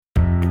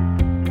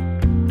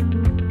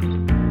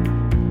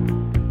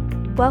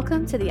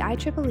Welcome to the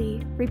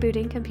IEEE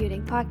Rebooting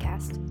Computing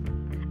podcast,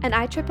 an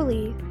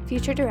IEEE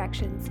Future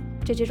Directions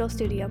digital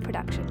studio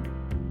production.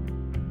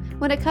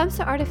 When it comes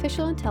to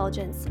artificial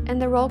intelligence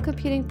and the role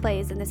computing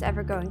plays in this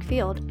ever-growing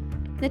field,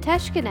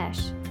 Nitesh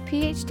Ganesh,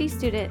 PhD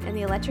student in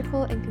the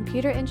Electrical and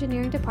Computer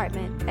Engineering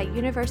Department at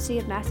University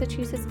of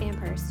Massachusetts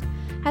Amherst,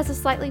 has a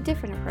slightly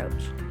different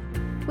approach.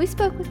 We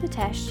spoke with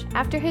Nitesh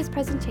after his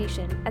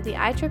presentation at the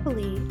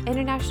IEEE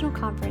International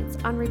Conference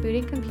on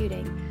Rebooting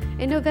Computing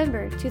in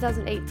November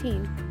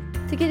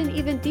 2018 to get an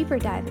even deeper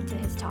dive into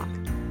his talk.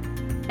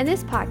 In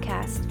this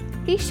podcast,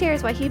 he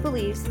shares why he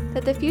believes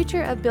that the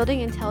future of building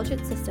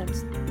intelligent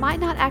systems might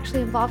not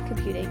actually involve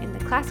computing in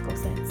the classical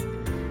sense,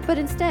 but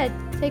instead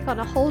take on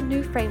a whole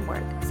new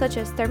framework such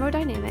as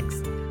thermodynamics,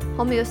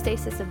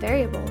 homeostasis of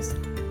variables,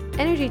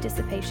 energy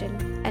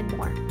dissipation, and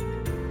more.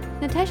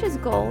 Nitesh's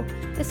goal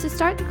is to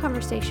start the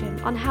conversation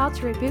on how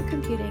to reboot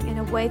computing in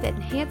a way that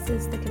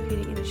enhances the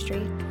computing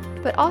industry,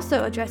 but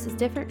also addresses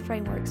different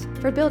frameworks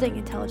for building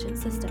intelligent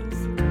systems.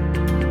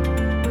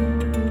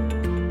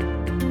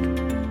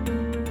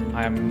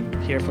 I'm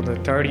here for the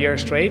third year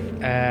straight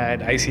at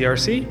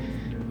ICRC,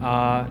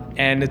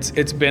 and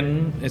it's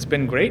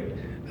been great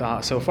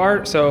so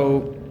far.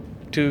 So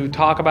to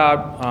talk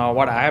about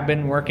what I have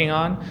been working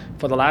on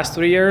for the last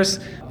 3 years,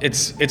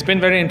 it's been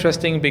very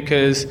interesting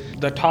because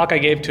the talk I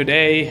gave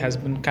today has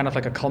been kind of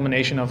like a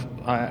culmination of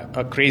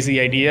a crazy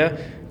idea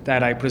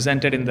that I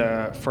presented in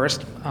the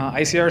first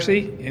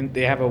ICRC. And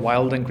they have a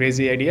wild and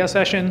crazy idea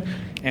session,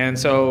 and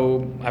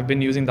so I've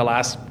been using the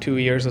last 2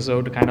 years or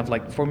so to kind of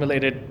like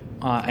formulate it,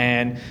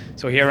 and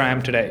so here I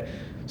am today.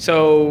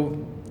 So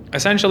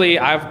essentially,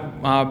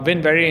 I've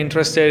been very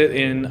interested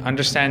in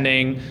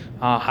understanding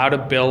how to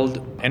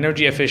build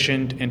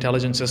energy-efficient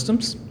intelligent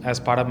systems as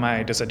part of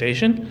my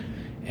dissertation.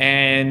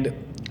 And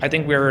I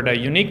think we're at a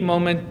unique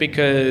moment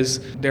because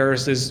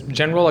there's this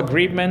general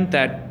agreement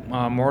that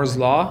Moore's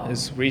law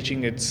is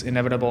reaching its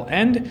inevitable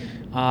end.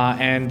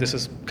 And this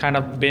has kind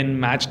of been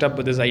matched up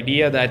with this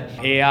idea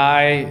that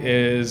AI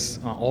is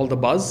all the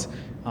buzz.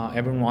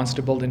 Everyone wants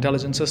to build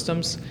intelligent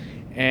systems.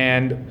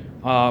 And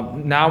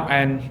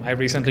I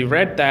recently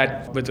read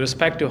that with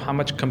respect to how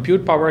much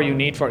compute power you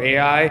need for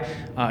AI,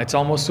 it's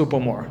almost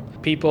supermore.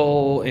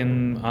 People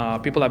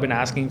have been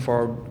asking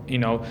for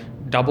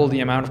double the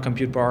amount of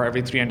compute power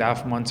every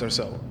 3.5 months or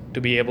so to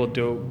be able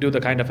to do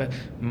the kind of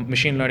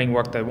machine learning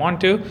work they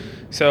want to.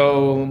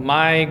 So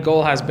my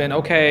goal has been,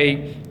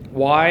 okay,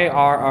 why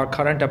are our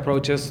current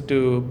approaches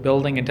to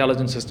building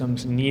intelligent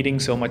systems needing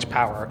so much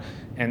power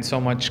and so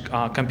much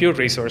compute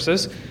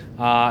resources?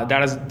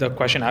 That is the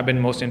question I've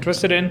been most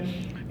interested in.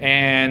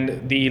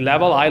 And the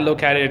level I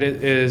look at it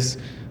is,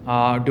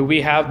 do we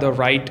have the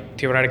right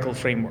theoretical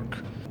framework?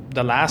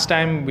 The last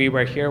time we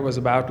were here was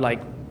about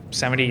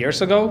 70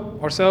 years ago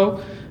or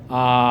so.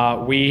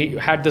 We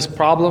had this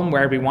problem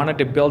where we wanted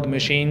to build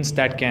machines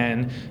that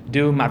can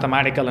do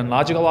mathematical and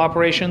logical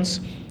operations.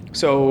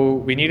 So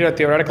we needed a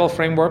theoretical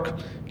framework.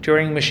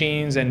 Turing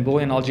machines and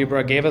Boolean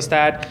algebra gave us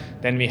that.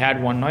 Then we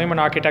had von Neumann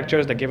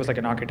architectures that gave us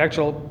an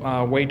architectural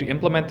way to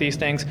implement these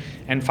things.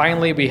 And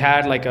finally, we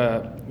had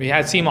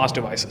CMOS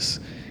devices.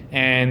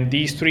 And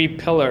these three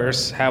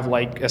pillars have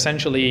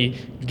essentially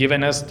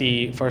given us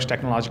the first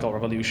technological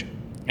revolution.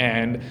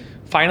 And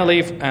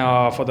finally,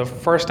 for the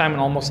first time in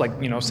almost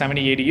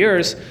 70, 80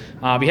 years,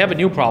 we have a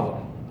new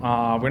problem.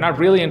 We're not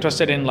really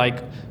interested in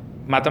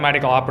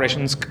mathematical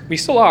operations. We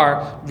still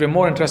are. We're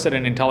more interested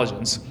in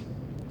intelligence.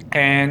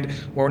 And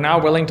we're now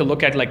willing to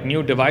look at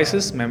new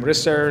devices,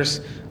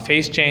 memristors,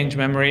 phase change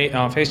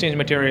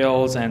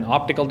materials, and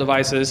optical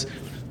devices.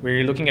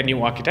 We're looking at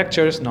new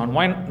architectures,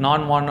 non-von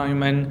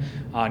Neumann,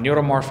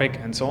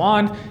 neuromorphic, and so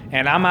on.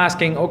 And I'm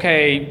asking,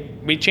 okay,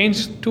 we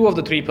changed two of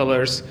the three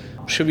pillars.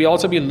 Should we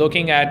also be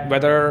looking at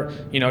whether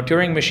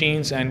Turing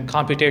machines and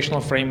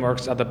computational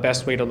frameworks are the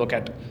best way to look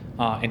at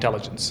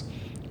intelligence?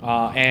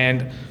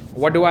 And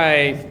what do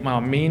I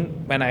mean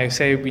when I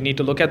say we need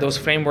to look at those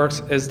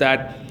frameworks is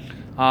that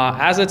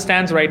as it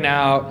stands right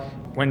now,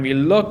 when we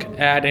look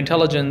at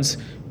intelligence,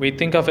 we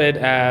think of it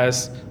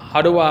as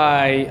how do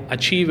I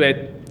achieve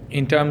it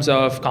in terms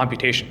of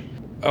computation.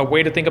 A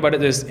way to think about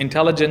it is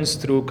intelligence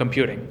through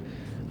computing.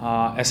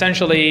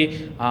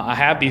 Essentially, I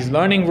have these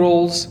learning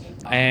rules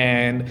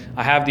and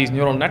I have these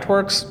neural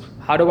networks.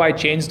 How do I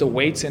change the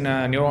weights in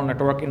a neural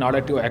network in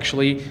order to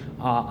actually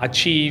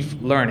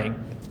achieve learning?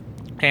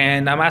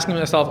 And I'm asking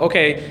myself,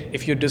 okay,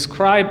 if you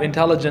describe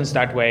intelligence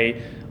that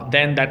way,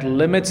 then that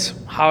limits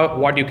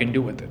what you can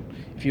do with it.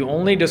 If you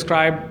only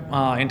describe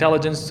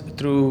intelligence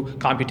through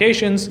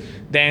computations,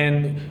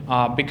 then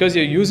because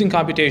you're using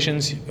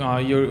computations,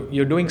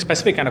 you're doing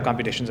specific kind of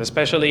computations,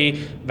 especially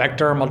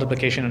vector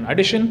multiplication and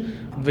addition,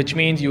 which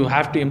means you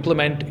have to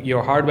implement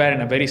your hardware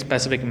in a very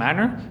specific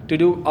manner to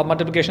do a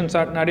multiplication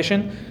and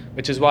addition,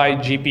 which is why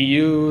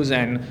GPUs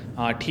and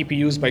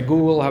TPUs by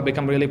Google have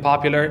become really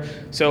popular.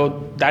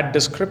 So that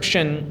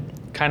description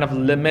kind of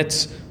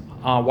limits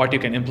what you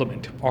can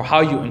implement or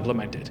how you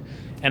implement it.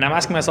 And I'm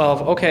asking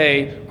myself,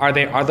 okay, are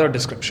there other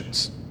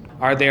descriptions?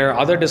 are there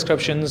other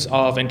descriptions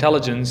of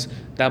intelligence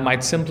that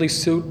might simply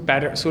suit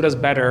us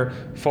better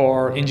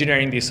for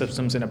engineering these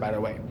systems in a better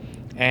way?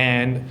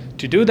 And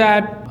to do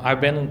that,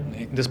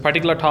 this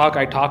particular talk,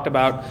 I talked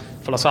about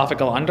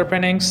philosophical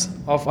underpinnings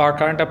of our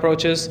current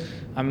approaches.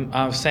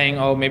 I'm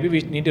saying, maybe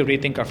we need to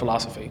rethink our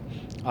philosophy.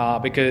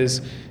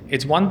 Because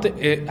it's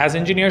as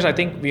engineers, I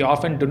think we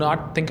often do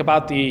not think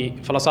about the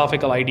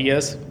philosophical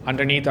ideas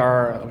underneath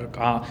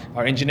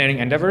our engineering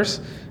endeavors.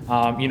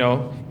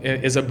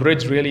 Is a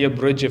bridge really a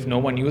bridge if no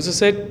one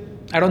uses it?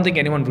 I don't think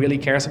anyone really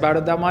cares about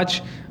it that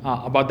much,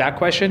 about that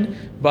question.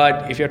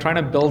 But if you're trying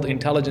to build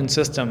intelligent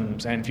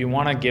systems, and if you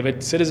want to give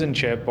it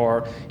citizenship,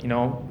 or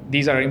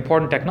these are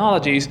important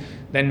technologies,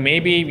 then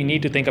maybe we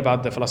need to think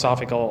about the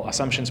philosophical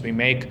assumptions we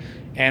make.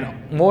 And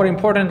more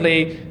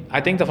importantly,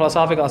 I think the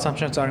philosophical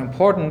assumptions are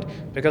important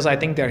because I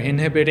think they're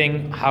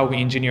inhibiting how we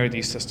engineer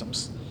these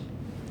systems.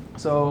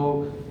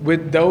 So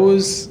with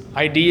those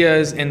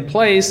ideas in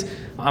place,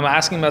 I'm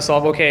asking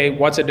myself, okay,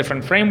 what's a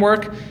different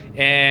framework?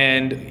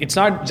 And it's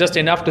not just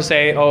enough to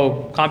say,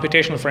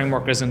 computational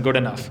framework isn't good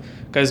enough,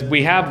 because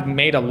we have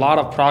made a lot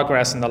of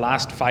progress in the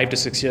last 5 to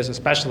 6 years,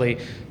 especially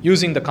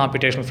using the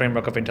computational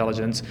framework of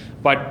intelligence.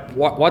 But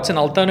what's an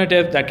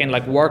alternative that can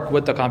work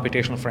with the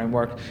computational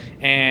framework?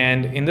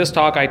 And in this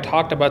talk, I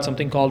talked about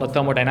something called a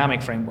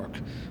thermodynamic framework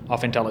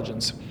of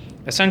intelligence.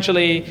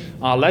 Essentially,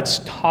 let's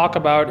talk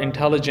about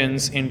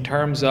intelligence in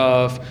terms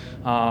of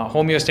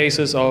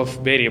homeostasis of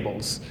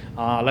variables.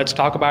 Let's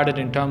talk about it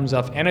in terms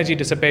of energy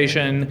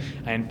dissipation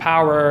and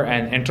power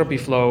and entropy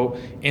flow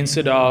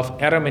instead of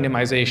error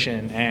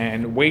minimization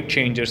and weight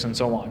changes and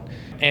so on.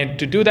 And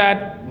to do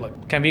that,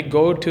 can we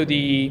go to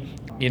the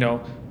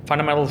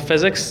fundamental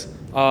physics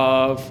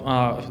of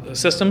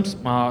systems,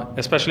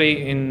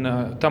 especially in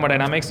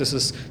thermodynamics? This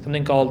is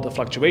something called the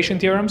fluctuation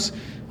theorems.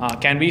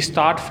 Can we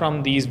start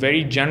from these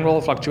very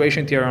general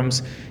fluctuation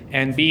theorems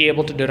and be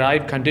able to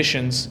derive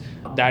conditions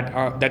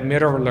that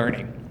mirror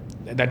learning,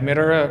 that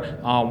mirror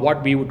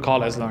what we would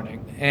call as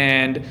learning?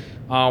 And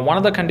one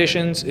of the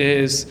conditions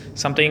is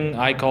something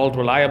I called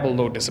reliable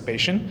load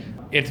dissipation.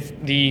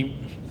 The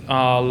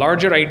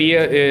larger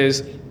idea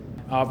is,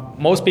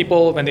 most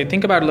people, when they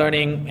think about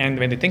learning and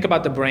when they think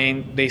about the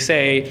brain, they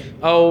say,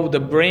 the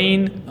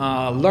brain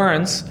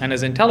learns and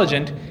is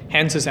intelligent,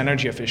 hence is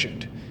energy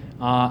efficient.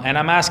 And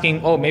I'm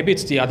asking, maybe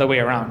it's the other way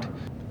around.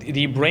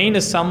 The brain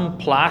is some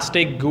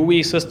plastic,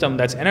 gooey system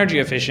that's energy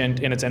efficient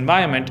in its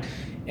environment.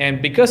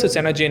 And because it's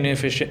energy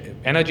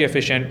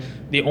efficient,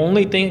 the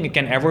only thing it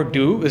can ever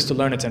do is to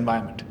learn its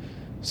environment.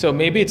 So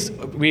maybe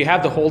we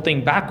have the whole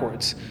thing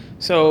backwards.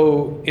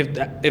 So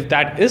if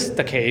that is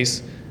the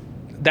case,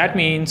 that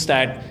means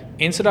that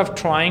instead of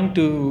trying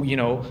to,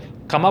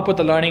 come up with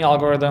a learning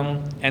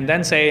algorithm and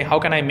then say, how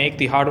can I make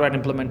the hardware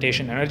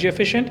implementation energy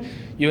efficient?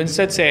 You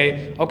instead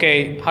say,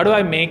 okay, how do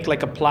I make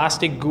a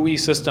plastic gooey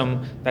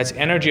system that's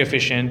energy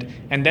efficient?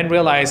 And then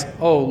realize,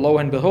 lo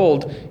and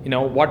behold,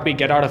 what we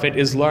get out of it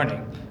is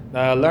learning.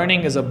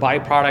 Learning is a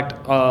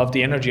byproduct of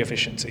the energy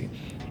efficiency.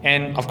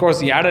 And of course,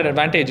 the added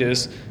advantage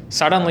is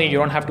suddenly you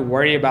don't have to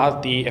worry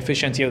about the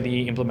efficiency of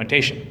the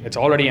implementation. It's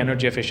already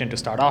energy efficient to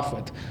start off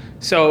with.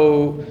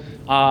 So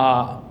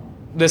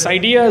this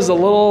idea is a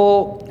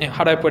little,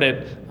 how do I put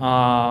it,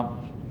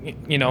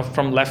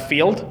 from left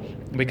field,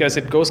 because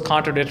it goes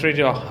contradictory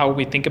to how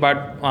we think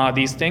about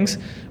these things.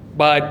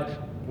 But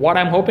what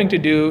I'm hoping to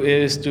do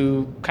is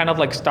to kind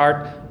of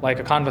start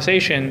a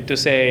conversation to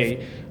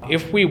say,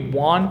 if we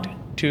want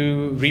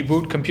to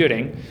reboot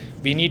computing,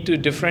 we need to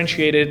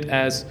differentiate it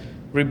as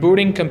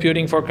rebooting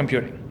computing for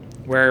computing,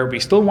 where we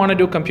still want to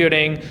do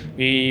computing.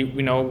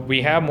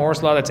 We have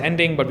Moore's law that's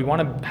ending, but we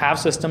want to have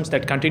systems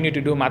that continue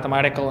to do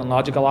mathematical and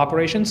logical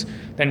operations.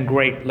 Then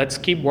great, let's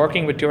keep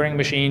working with Turing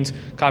machines,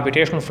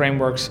 computational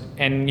frameworks,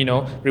 and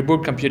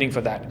reboot computing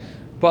for that.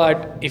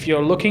 But if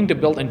you're looking to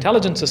build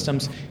intelligent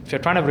systems, if you're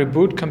trying to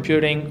reboot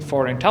computing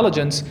for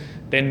intelligence,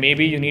 then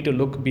maybe you need to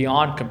look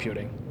beyond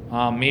computing.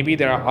 Maybe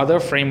there are other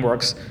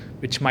frameworks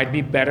which might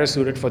be better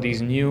suited for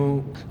these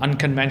new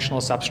unconventional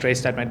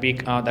substrates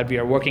that we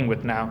are working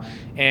with now,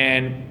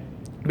 and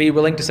be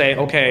willing to say,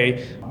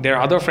 okay, there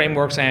are other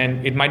frameworks,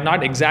 and it might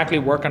not exactly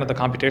work under the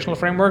computational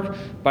framework,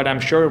 but I'm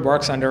sure it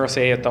works under,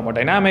 say, a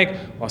thermodynamic,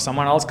 or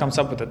someone else comes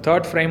up with a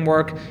third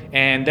framework,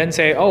 and then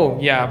say,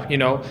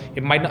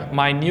 it might not,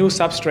 my new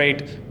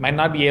substrate might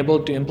not be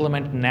able to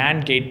implement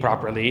NAND gate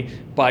properly,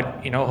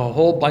 but a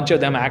whole bunch of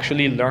them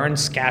actually learn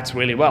scats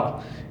really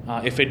well.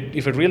 If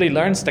it really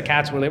learns the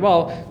cats really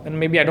well, then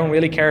maybe I don't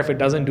really care if it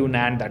doesn't do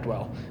NAND that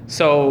well.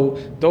 So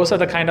those are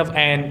the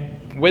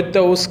and with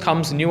those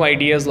comes new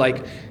ideas,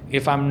 like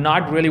if I'm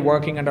not really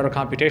working under a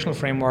computational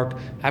framework,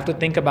 I have to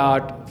think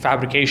about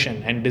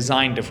fabrication and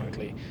design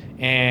differently.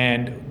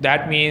 And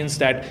that means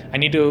that I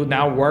need to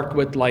now work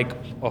with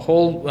a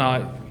whole,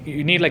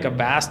 you need a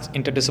vast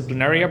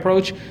interdisciplinary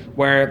approach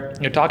where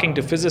you're talking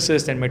to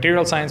physicists and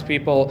material science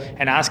people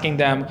and asking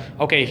them,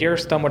 okay,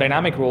 here's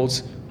thermodynamic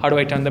rules, how do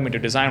I turn them into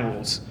design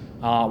rules?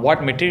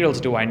 What materials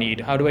do I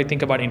need? How do I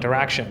think about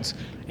interactions?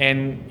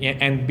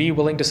 And be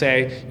willing to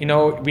say,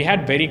 we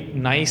had very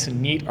nice,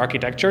 neat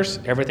architectures.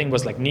 Everything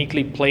was like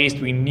neatly placed.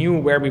 We knew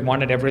where we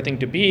wanted everything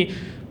to be.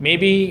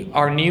 Maybe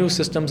our new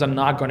systems are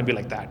not going to be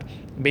like that.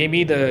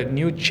 Maybe the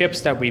new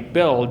chips that we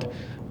build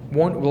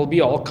will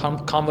be all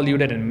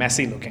convoluted and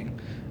messy looking.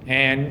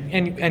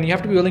 And you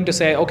have to be willing to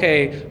say,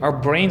 okay, our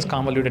brain's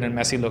convoluted and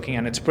messy looking,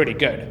 and it's pretty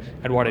good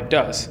at what it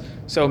does.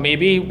 So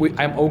maybe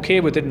I'm okay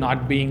with it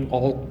not being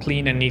all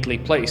clean and neatly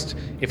placed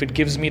if it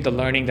gives me the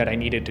learning that I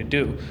needed to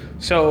do.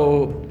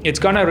 So it's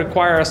gonna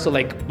require us to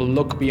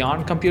look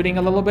beyond computing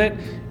a little bit,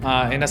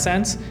 in a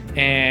sense,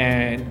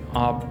 and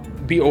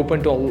be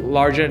open to a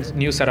larger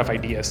new set of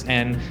ideas.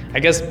 And I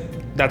guess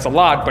that's a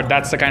lot, but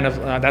that's the kind of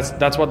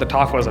that's what the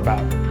talk was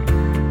about.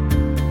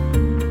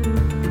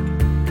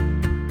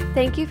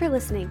 Thank you for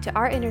listening to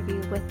our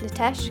interview with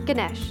Nitesh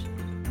Ganesh.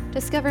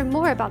 Discover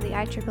more about the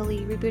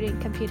IEEE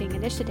Rebooting Computing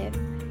Initiative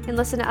and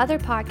listen to other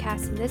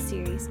podcasts in this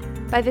series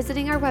by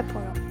visiting our web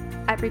portal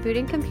at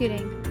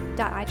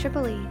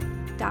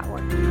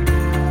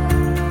rebootingcomputing.ieEE.org.